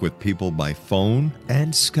 We work with people by phone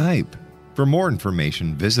and Skype. For more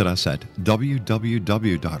information, visit us at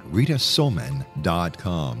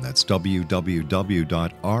www.ritasoman.com. That's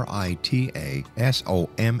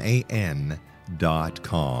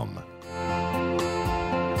www.ritasoman.com.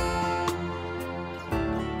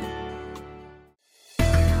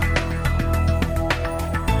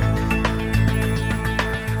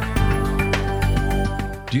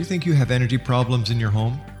 Do you think you have energy problems in your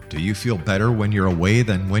home? Do you feel better when you're away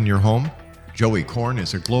than when you're home? Joey Korn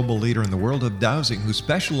is a global leader in the world of dowsing who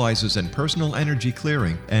specializes in personal energy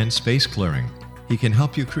clearing and space clearing. He can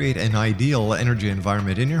help you create an ideal energy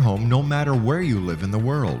environment in your home no matter where you live in the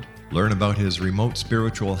world. Learn about his remote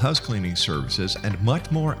spiritual house cleaning services and much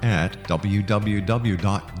more at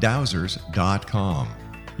www.dowsers.com.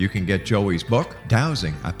 You can get Joey's book,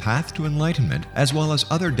 Dowsing, A Path to Enlightenment, as well as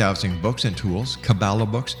other dowsing books and tools, Kabbalah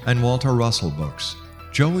books, and Walter Russell books.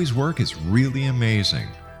 Joey's work is really amazing.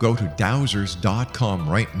 Go to dowsers.com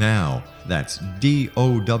right now. That's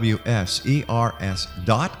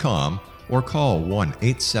DOWSERS.com, or call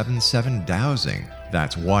 1-877-DOWSING.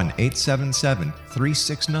 That's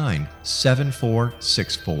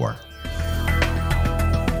 1-877-369-7464.